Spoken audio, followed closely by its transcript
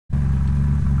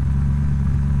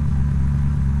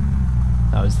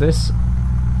Now, is this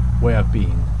where I've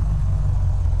been?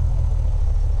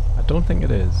 I don't think it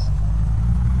is.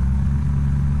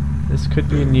 This could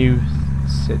be a new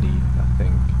city, I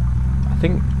think.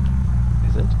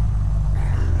 Is it?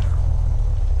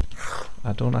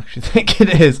 I don't actually think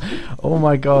it is. Oh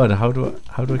my god, how do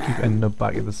I keep ending up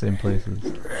back at the same places?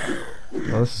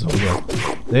 Oh, this is all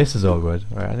good. This is all good.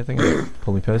 Alright, I think I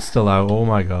pull my purse still out. Oh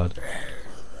my god.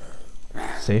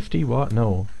 Safety? What?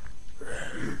 No.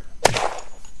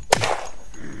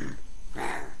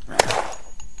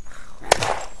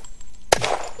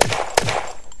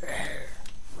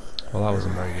 Well, that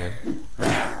wasn't very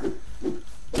good.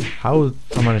 How have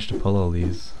I managed to pull all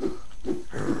these?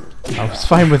 I was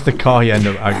fine with the car, you end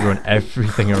up aggroing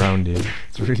everything around you.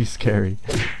 It's really scary.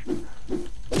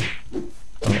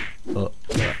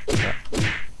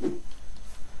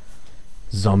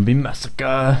 Zombie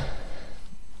massacre!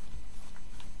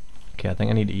 Okay, I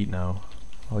think I need to eat now.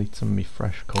 I'll eat some of me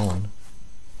fresh corn.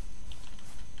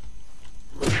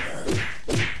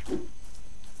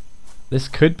 This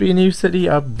could be a new city,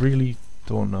 I really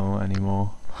don't know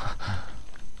anymore.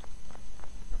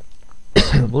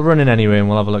 We'll run in anyway and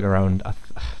we'll have a look around.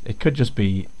 It could just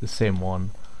be the same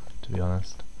one, to be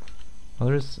honest. Oh,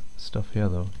 there is stuff here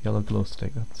though. Yellow glow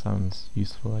stick, that sounds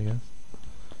useful, I guess.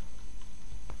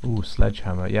 Ooh,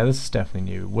 sledgehammer. Yeah, this is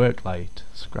definitely new. Work light,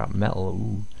 scrap metal,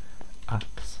 ooh,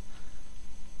 axe.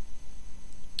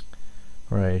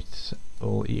 Right,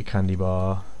 we'll eat a candy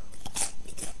bar.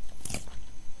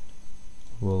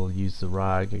 We'll use the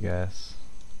rag, I guess.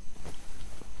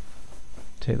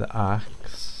 Take the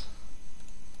axe.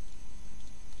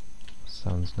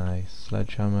 Sounds nice.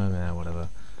 Sledgehammer, nah, whatever.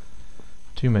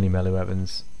 Too many melee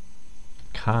weapons.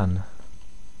 Can.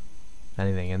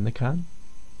 Anything in the can?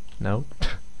 No.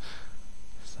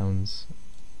 Sounds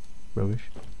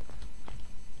rubbish.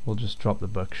 We'll just drop the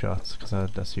buckshots because I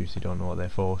seriously don't know what they're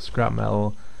for. Scrap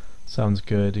metal sounds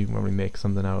good. You can probably make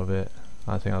something out of it.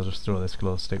 I think I'll just throw this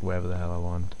glow stick wherever the hell I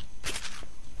want.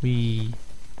 Whee!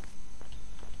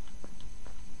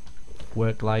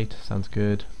 Work light sounds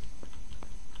good.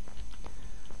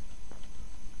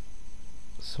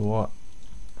 So what?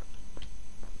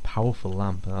 Powerful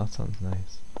lamp, that sounds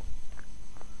nice.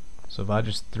 So if I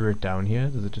just threw it down here,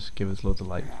 does it just give us loads of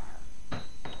light?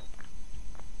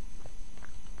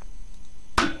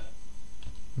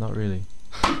 Not really.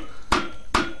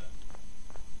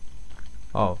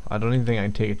 Oh, I don't even think I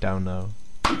can take it down now.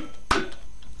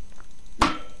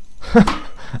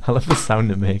 I love the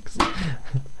sound it makes.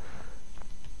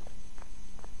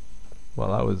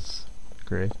 Well, that was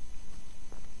great.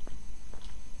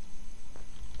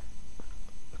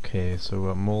 Okay, so we've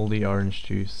got mouldy orange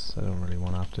juice. I don't really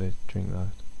want to have to drink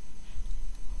that.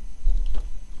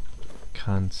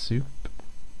 Canned soup.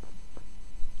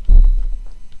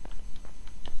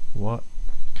 What?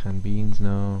 Canned beans?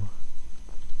 No.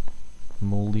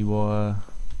 Mouldy water.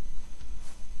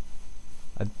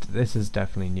 This is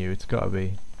definitely new. It's gotta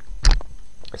be.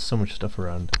 There's so much stuff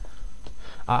around.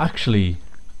 I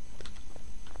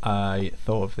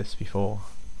thought of this before.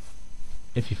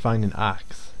 If you find an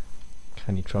axe,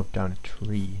 can you chop down a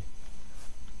tree?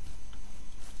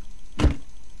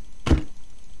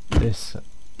 This.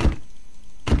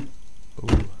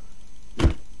 Ooh.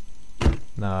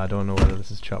 No, I don't know whether this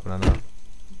is chopping or not.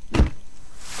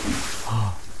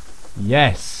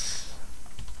 Yes!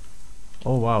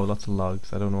 Oh wow, lots of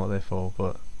logs. I don't know what they're for,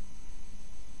 but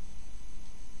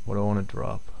what do I want to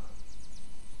drop?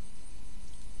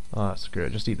 Oh, that's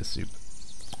great. Just eat the soup.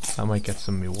 That might get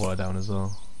some of my water down as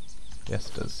well. Yes,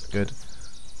 it does. Good.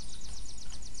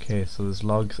 Okay, so there's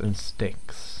logs and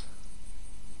sticks.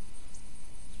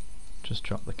 Just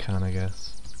drop the can, I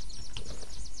guess.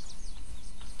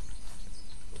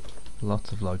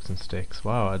 Lots of logs and sticks.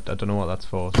 Wow, I don't know what that's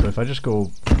for. So if I just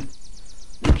go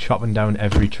chopping down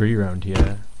every tree around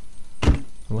here, I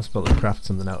must be able to craft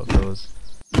something out of those.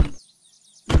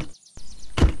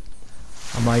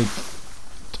 I might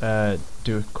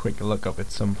do a quick look up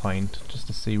at some point just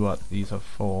to see what these are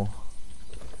for.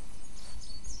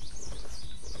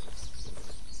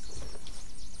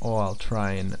 Or I'll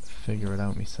try and figure it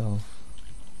out myself.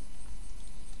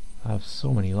 I have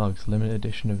so many logs. Limited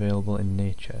edition available in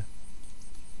nature.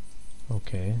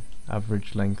 Okay.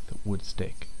 Average length wood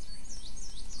stick.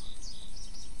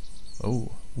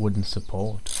 Oh, wooden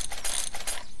support.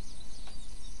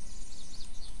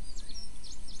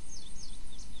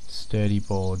 Sturdy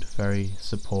board, very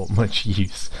support, much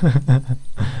use.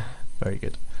 Very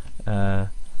good. I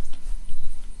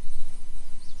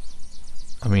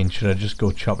mean, should I just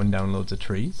go chopping down loads of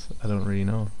trees? I don't really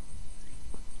know.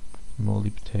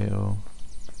 Moldy potato.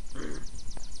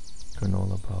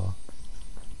 Granola bar.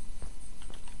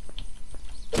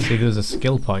 See, there's a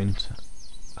skill point,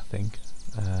 I think.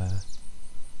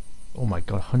 Oh my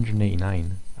god,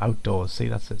 189. Outdoors, see,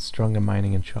 that's it. Stronger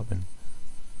mining and chopping.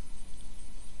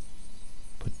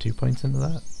 Put 2 points into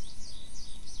that.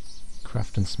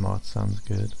 Craft and smart sounds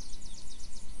good.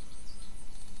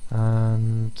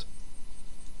 And...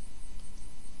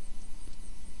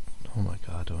 oh my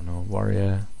god, I don't know.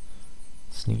 Warrior,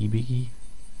 sneaky beaky,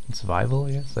 and survival,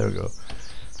 I guess. There we go.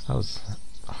 That was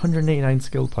 189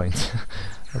 skill points.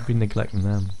 I've been neglecting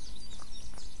them.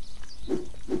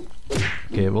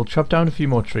 Okay, we'll chop down a few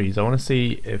more trees. I want to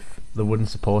see if the wooden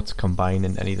supports combine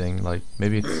in anything. Like,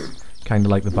 maybe it's kind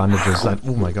of like the bandages that...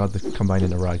 oh my god, they combine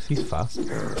into rags. He's fast.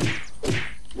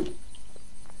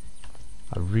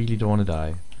 I really don't want to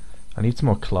die. I need some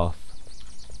more cloth.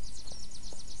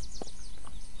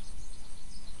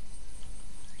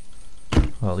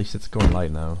 Well, at least it's going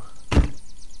light now.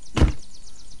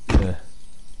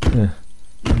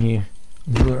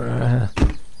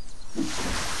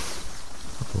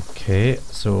 Okay,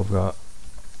 so we've got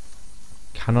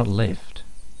cannot lift.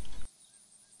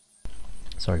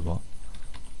 Sorry, what?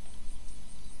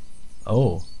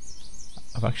 Oh,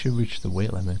 I've actually reached the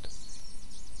weight limit.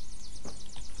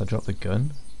 If I drop the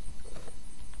gun.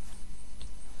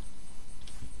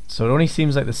 So it only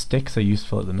seems like the sticks are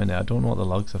useful at the minute. I don't know what the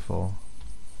logs are for.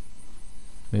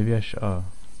 Maybe I should... oh.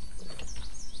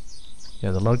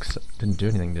 Yeah, the logs didn't do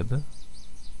anything, did they?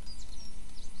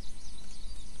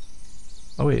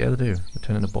 Oh wait, yeah they do. They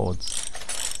turn into boards.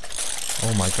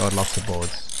 Oh my god, lots of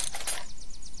boards.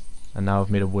 And now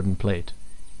I've made a wooden plate.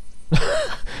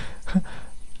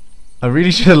 I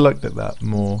really should have looked at that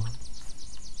more.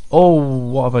 Oh,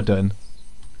 what have I done?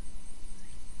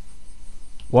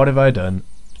 What have I done?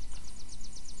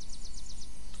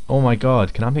 Oh my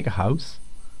god, can I make a house?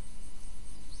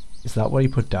 Is that what he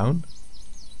put down?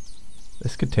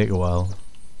 This could take a while.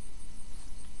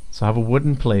 So I have a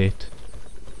wooden plate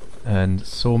and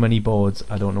so many boards,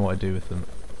 I don't know what to do with them.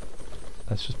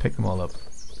 Let's just pick them all up.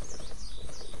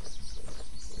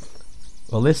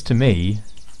 Well, this to me...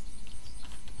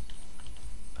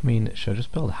 I mean, should I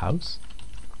just build a house?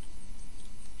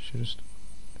 Should I just...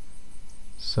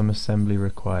 some assembly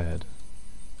required.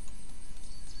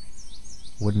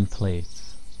 Wooden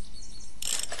plates.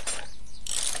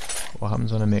 What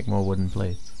happens when I make more wooden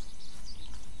plates?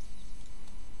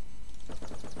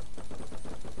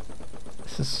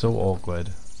 This is so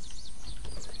awkward.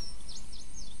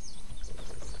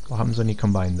 What happens when you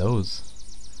combine those?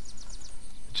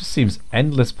 It just seems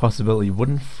endless possibility.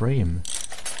 Wooden frame.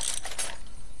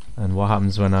 And what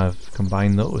happens when I've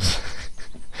combined those?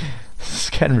 This is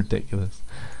getting ridiculous.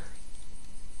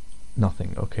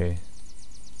 Nothing, okay.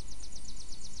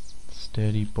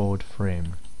 Sturdy board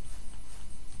frame.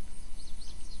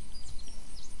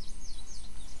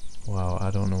 Wow,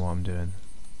 I don't know what I'm doing.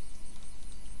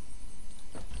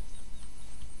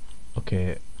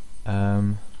 Okay,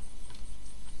 well,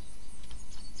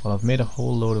 I've made a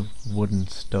whole load of wooden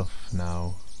stuff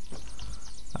now.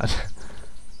 I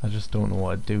just don't know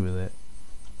what to do with it.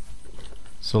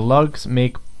 So logs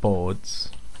make boards.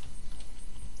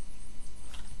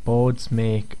 Boards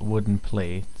make wooden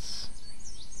plates.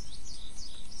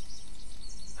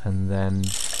 And then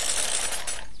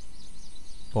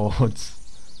boards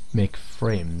make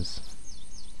frames.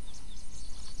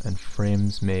 And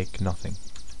frames make nothing.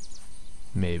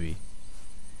 Maybe.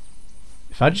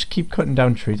 If I just keep cutting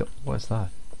down trees... what is that?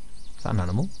 Is that an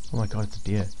animal? Oh my god, it's a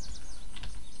deer.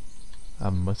 I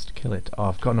must kill it. Oh,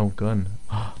 I've got no gun.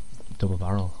 Double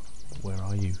barrel. Where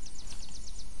are you?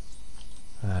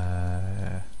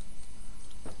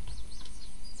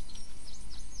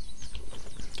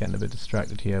 Getting a bit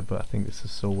distracted here, but I think this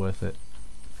is so worth it.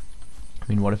 I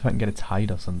mean, what if I can get its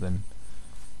hide or something?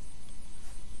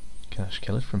 Can I just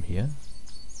kill it from here?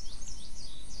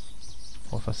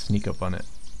 Or if I sneak up on it?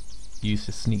 Use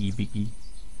the sneaky beaky.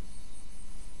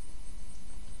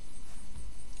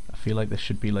 I feel like this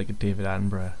should be like a David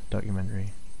Attenborough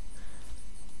documentary.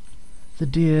 The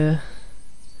deer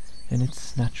in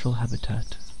its natural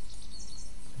habitat,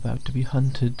 about to be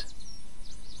hunted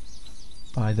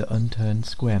by the unturned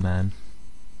square man.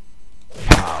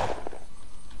 Pow!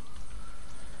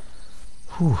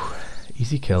 Whew.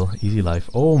 Easy kill, easy life.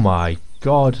 Oh my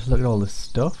god, look at all this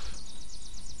stuff.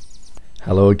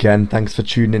 Hello again, thanks for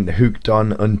tuning in to Hooked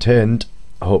on Unturned.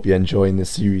 I hope you're enjoying this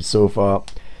series so far.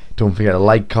 Don't forget to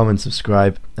like, comment,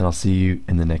 subscribe, and I'll see you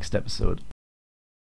in the next episode.